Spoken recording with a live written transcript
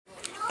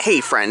Hey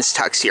friends,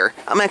 Tuxx here.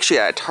 I'm actually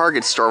at a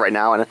Target store right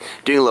now and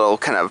doing a little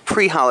kind of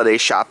pre-holiday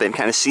shopping,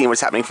 kind of seeing what's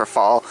happening for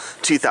fall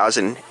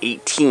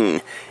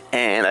 2018.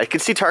 And I can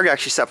see Target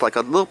actually set up like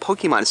a little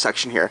Pokemon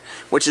section here,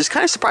 which is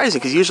kind of surprising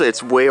because usually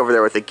it's way over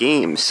there with the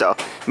games. So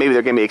maybe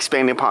they're going to be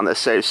expanding upon this.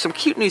 So some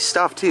cute new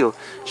stuff too.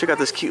 Check out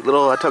this cute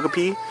little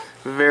Togepi.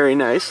 Very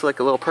nice,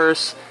 like a little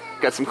purse.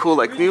 Got some cool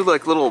like new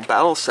like little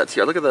battle sets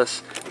here. Look at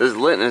this. This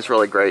Linton is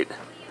really great.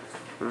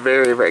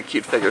 Very, very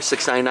cute figure.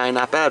 $6.99,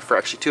 not bad for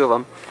actually two of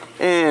them.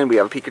 And we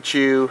have a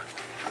Pikachu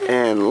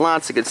and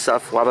lots of good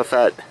stuff.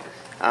 Wobbuffet.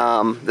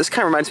 This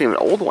kind of reminds me of an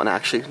old one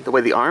actually, the way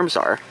the arms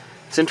are.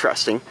 It's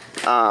interesting.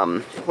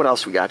 What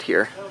else we got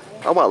here?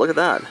 Oh wow, look at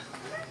that.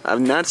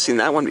 I've not seen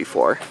that one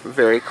before.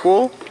 Very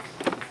cool.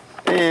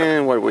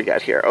 And what do we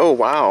got here? Oh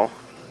wow.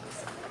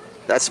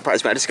 That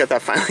surprised me. I just got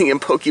that finally in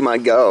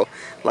Pokemon Go,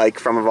 like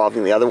from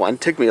evolving the other one.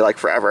 It took me like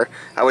forever.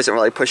 I wasn't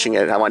really pushing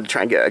it. I wanted to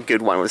try and get a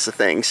good one was the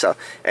thing. So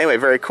anyway,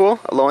 very cool.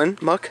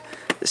 Alolan Muck.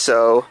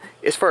 So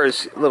as far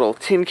as little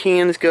tin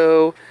cans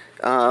go,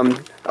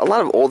 a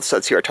lot of old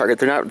sets here at Target.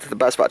 They're not the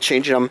best about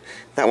changing them.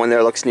 That one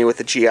there looks new with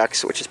the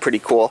GX, which is pretty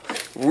cool.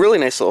 Really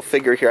nice little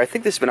figure here. I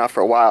think this has been out for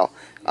a while.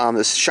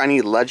 This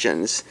Shiny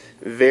Legends.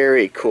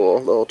 Very cool.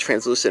 Little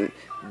translucent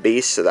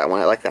base to that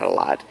one. I like that a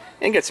lot.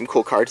 And get some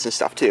cool cards and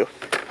stuff too.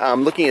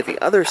 Looking at the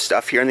other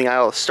stuff here in the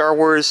aisle of Star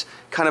Wars,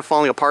 kind of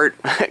falling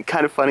apart,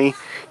 kind of funny.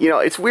 You know,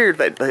 it's weird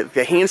that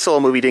the Han Solo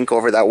movie didn't go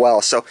over that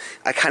well, so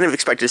I kind of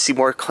expected to see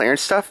more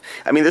clearance stuff.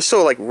 I mean, there's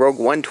still like Rogue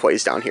One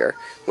toys down here,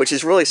 which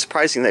is really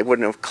surprising they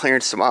wouldn't have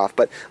clearanced them off,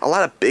 but a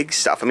lot of big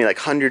stuff. I mean, like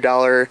 $100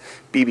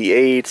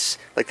 BB-8s,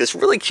 like this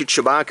really cute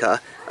Chewbacca,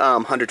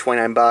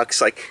 129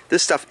 bucks. Like,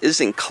 this stuff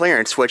is in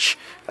clearance, which,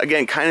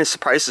 again, kind of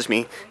surprises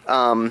me.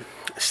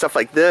 Stuff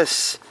like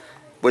this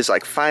was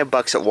like $5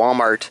 at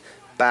Walmart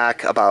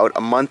back about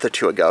a month or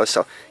two ago,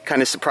 so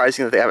kind of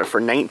surprising that they have it for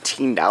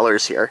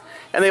 $19 here.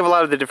 And they have a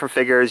lot of the different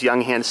figures.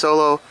 Young Han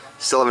Solo,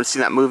 still haven't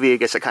seen that movie. I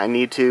guess I kind of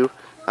need to.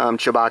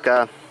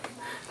 Chewbacca,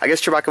 I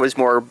guess Chewbacca was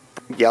more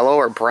yellow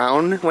or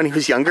brown when he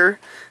was younger.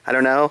 I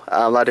don't know.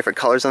 A lot of different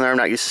colors on there I'm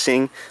not used to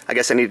seeing. I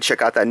guess I need to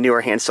check out that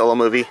newer Han Solo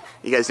movie.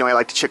 You guys know I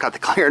like to check out the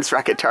clearance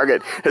rack at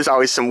Target. There's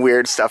always some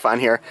weird stuff on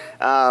here.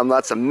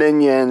 Lots of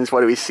Minions.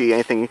 What do we see?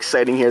 Anything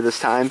exciting here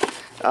this time?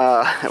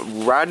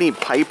 Rodney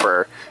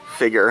Piper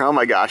figure. Oh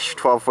my gosh,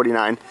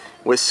 $12.49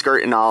 with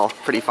skirt and all.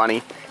 Pretty funny.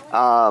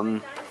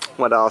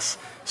 What else?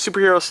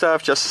 Superhero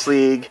stuff, Justice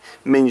League,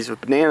 Minions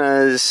with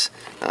bananas,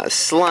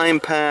 slime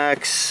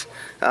packs,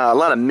 a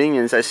lot of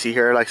Minions I see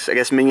here. Like, I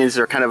guess Minions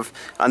are kind of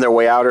on their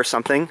way out or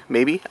something,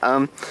 maybe.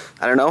 I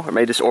don't know, or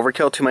maybe just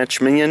overkill, too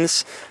much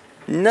Minions.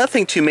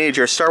 Nothing too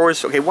major. Star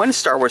Wars, okay, one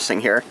Star Wars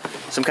thing here.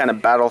 Some kind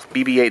of battle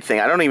BB-8 thing.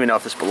 I don't even know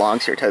if this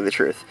belongs here, to tell you the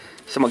truth.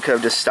 Someone could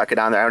have just stuck it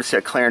on there. I don't see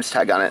a clearance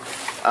tag on it.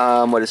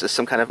 What is this?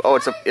 Some kind of, oh,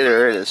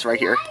 there it is, right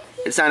here.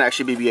 It's not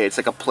actually BB-8, it's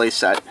like a play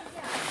set.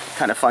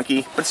 Kind of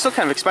funky, but it's still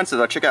kind of expensive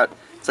though. Check out,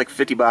 it's like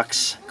 50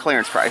 bucks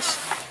clearance price.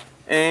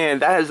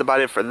 And that is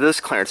about it for this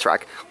clearance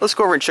rack. Let's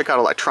go over and check out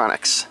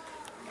electronics.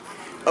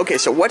 Okay,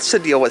 so what's the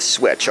deal with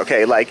Switch?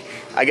 Okay, like,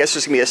 I guess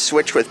there's gonna be a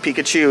Switch with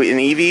Pikachu and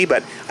Eevee,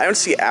 but I don't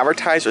see it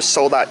advertised or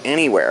sold out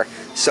anywhere.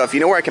 So if you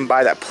know where I can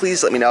buy that,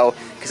 please let me know,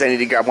 because I need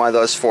to grab one of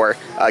those for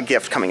a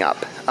gift coming up.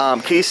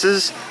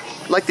 Cases,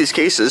 like these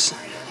cases,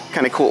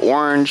 kind of cool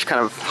orange,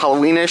 kind of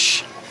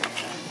Halloweenish.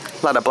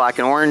 A lot of black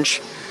and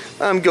orange.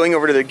 Going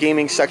over to the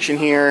gaming section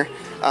here.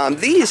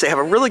 They have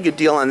a really good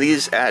deal on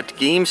these at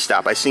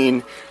GameStop. I've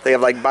seen they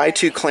have like buy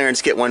two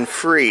clearance, get one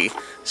free.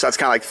 So that's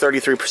kind of like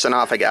 33%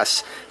 off, I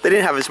guess. They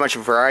didn't have as much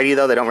variety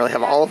though. They don't really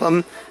have all of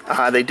them.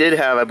 They did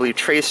have, I believe,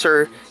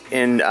 Tracer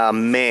in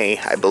May,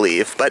 I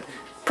believe. But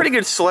pretty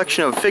good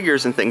selection of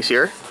figures and things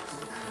here.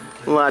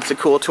 Lots of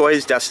cool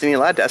toys. Destiny, a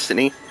lot of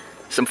Destiny.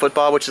 Some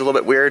football, which is a little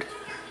bit weird.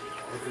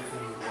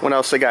 What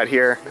else I got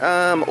here?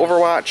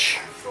 Overwatch.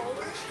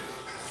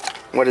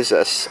 What is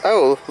this?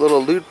 Oh,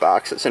 little loot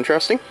box. That's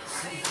interesting.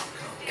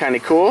 Kind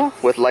of cool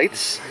with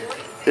lights.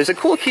 There's a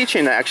cool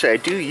keychain that actually I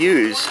do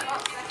use.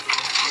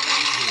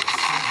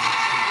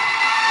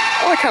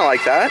 Oh, I kind of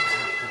like that.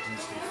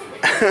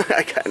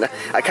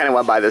 I kind of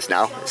want to buy this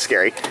now. It's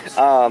scary.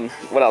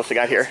 What else I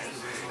got here?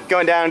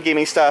 Going down,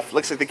 gaming stuff.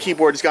 Looks like the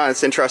keyboard's gone.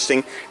 It's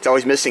interesting. It's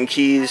always missing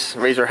keys,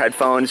 Razer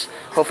headphones.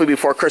 Hopefully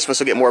before Christmas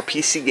we'll get more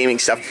PC gaming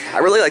stuff. I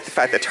really like the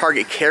fact that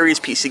Target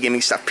carries PC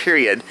gaming stuff,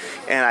 period.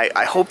 And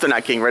I hope they're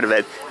not getting rid of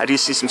it. I do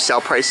see some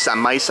sale prices on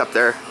mice up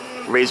there.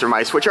 Razer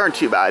mice, which aren't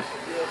too bad.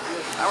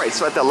 Alright,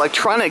 so at the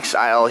electronics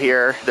aisle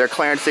here, their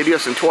clearance, they do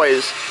have some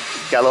toys.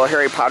 Got a little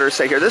Harry Potter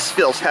set here. This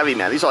feels heavy,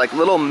 man. These are like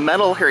little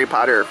metal Harry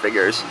Potter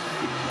figures.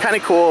 Kind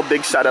of cool,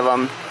 big set of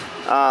them.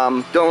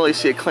 Don't really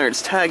see a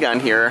clearance tag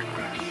on here.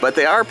 But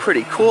they are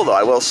pretty cool though,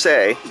 I will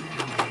say.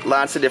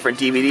 Lots of different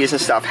DVDs and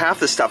stuff. Half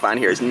the stuff on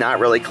here is not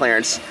really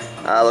clearance.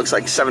 Looks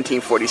like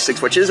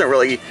 $17.46, which isn't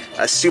really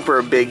a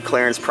super big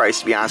clearance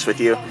price, to be honest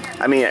with you.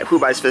 I mean, who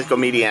buys physical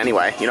media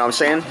anyway? You know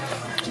what I'm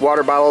saying?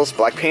 Water bottles,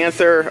 Black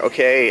Panther,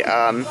 okay.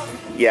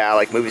 Yeah,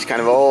 like movie's kind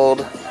of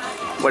old.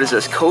 What is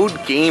this? Code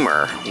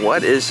Gamer.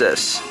 What is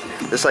this?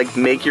 It's like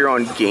make your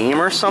own game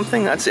or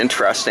something. That's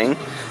interesting.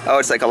 Oh,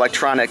 it's like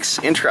electronics.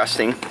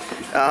 Interesting.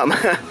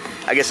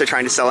 I guess they're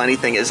trying to sell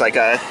anything as like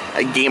a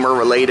gamer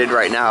related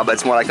right now, but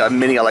it's more like a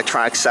mini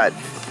electronics set,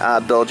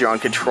 build your own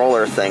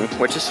controller thing,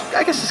 which is,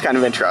 I guess, is kind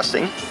of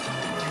interesting.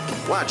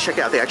 Wow, check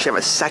out, they actually have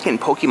a second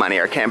Pokemon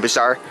here. Kind of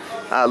bizarre.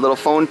 Little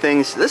phone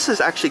things. This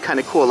is actually kind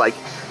of cool. Like,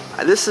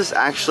 this is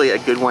actually a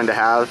good one to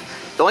have.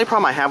 The only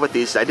problem I have with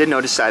these, I did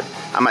notice that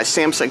on my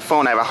Samsung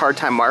phone, I have a hard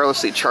time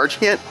wirelessly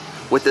charging it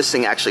with this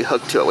thing actually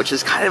hooked to it, which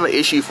is kind of an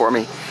issue for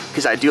me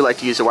because I do like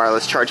to use the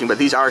wireless charging, but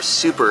these are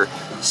super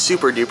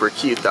duper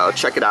cute though.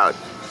 Check it out.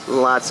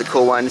 Lots of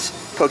cool ones.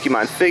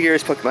 Pokemon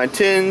figures, Pokemon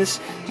tins,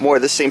 more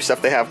of the same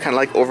stuff they have kind of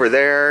like over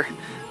there.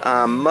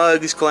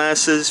 Mugs,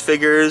 glasses,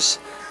 figures,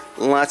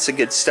 lots of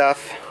good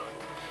stuff.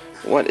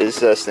 What is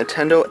this?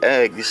 Nintendo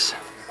eggs.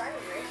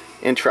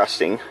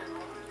 Interesting.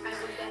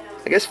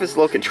 I guess if it's a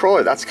little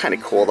controller, that's kind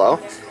of cool though.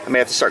 I may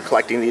have to start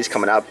collecting these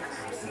coming up.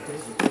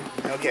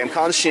 Okay, I'm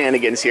calling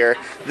shenanigans here.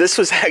 This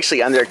was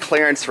actually on their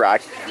clearance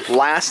rack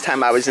last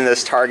time I was in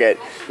this Target,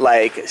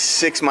 like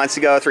 6 months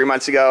ago, 3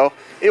 months ago.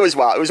 It was,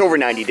 wow, it was over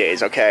 90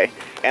 days, okay?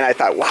 And I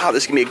thought, wow,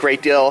 this is gonna be a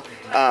great deal.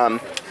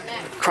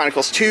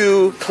 Chronicles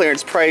 2,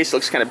 clearance price,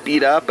 looks kind of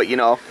beat up, but you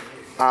know,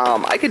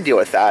 I could deal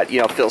with that.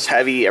 You know, feels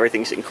heavy,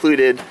 everything's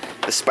included.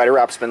 The spider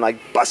wrap's been like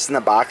busting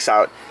the box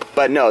out.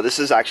 But no, this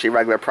is actually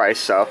regular price,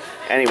 so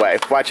anyway,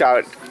 watch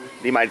out.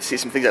 You might see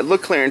some things that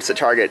look clearance at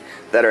Target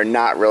that are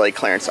not really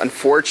clearance,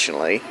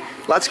 unfortunately.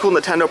 Lots of cool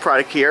Nintendo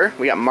product here.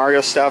 We got Mario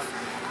stuff.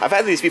 I've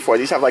had these before.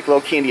 These have like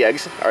little candy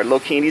eggs, or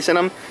little candies in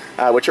them,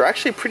 which are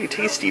actually pretty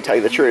tasty, to tell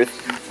you the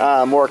truth.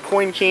 More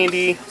coin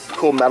candy,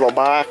 cool metal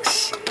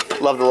box.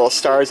 Love the little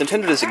stars.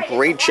 Nintendo does a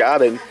great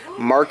job in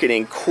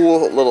marketing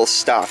cool little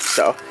stuff,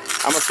 so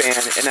I'm a fan.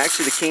 And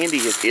actually the candy,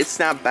 it's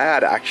not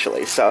bad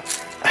actually, so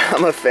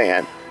I'm a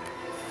fan.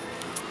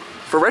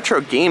 For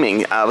retro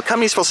gaming, the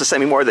company's supposed to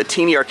send me more of the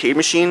teeny arcade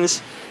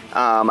machines.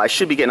 I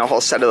should be getting a whole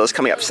set of those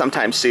coming up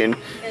sometime soon.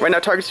 Right now,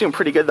 Target's doing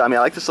pretty good though. I mean,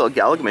 I like this little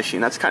Galaga machine.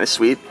 That's kind of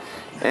sweet.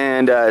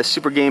 And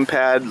Super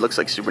Gamepad, looks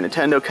like Super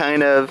Nintendo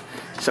kind of.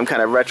 Some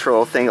kind of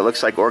retro thing. It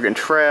looks like Oregon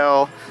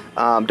Trail.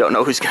 Don't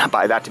know who's gonna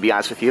buy that, to be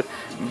honest with you.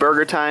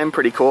 Burger Time,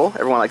 pretty cool.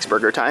 Everyone likes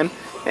Burger Time.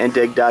 And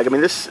Dig Dug. I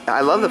mean,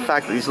 I love the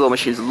fact that these little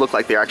machines look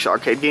like they're actual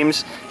arcade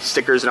games.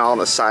 Stickers and all on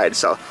the side,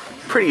 so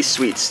pretty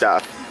sweet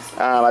stuff.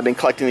 I've been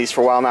collecting these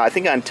for a while now. I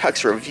think on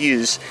Tuxx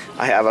Reviews,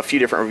 I have a few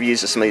different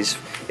reviews of some of these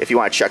if you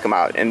want to check them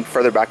out, and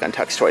further back on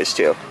Tuxx Toys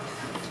too.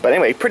 But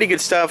anyway, pretty good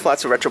stuff.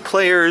 Lots of retro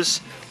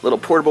players, little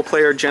portable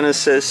player,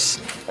 Genesis,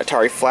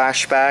 Atari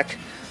Flashback,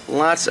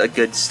 lots of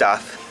good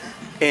stuff.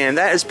 And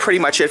that is pretty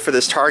much it for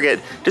this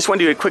Target. Just want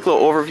to do a quick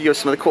little overview of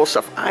some of the cool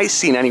stuff I've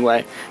seen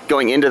anyway,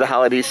 going into the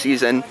holiday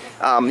season.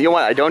 You know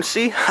what I don't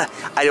see?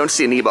 I don't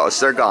see Amiibos.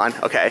 They're gone,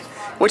 okay?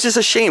 Which is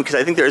a shame, because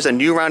I think there's a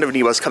new round of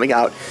Amiibos coming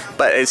out,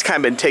 but it's kind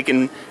of been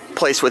taking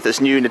place with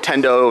this new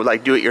Nintendo,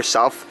 like,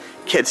 do-it-yourself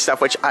kid stuff,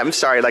 which I'm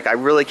sorry, like, I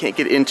really can't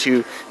get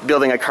into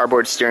building a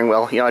cardboard steering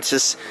wheel. You know, it's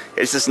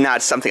just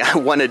not something I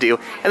want to do.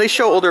 And they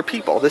show older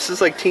people. This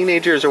is like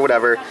teenagers or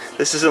whatever.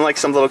 This isn't like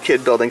some little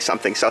kid building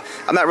something. So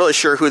I'm not really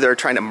sure who they're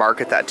trying to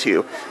market that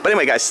to. But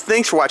anyway, guys,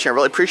 thanks for watching. I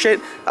really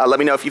appreciate it. Let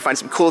me know if you find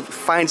some cool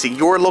finds at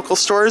your local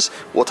stores.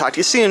 We'll talk to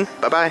you soon.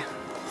 Bye-bye.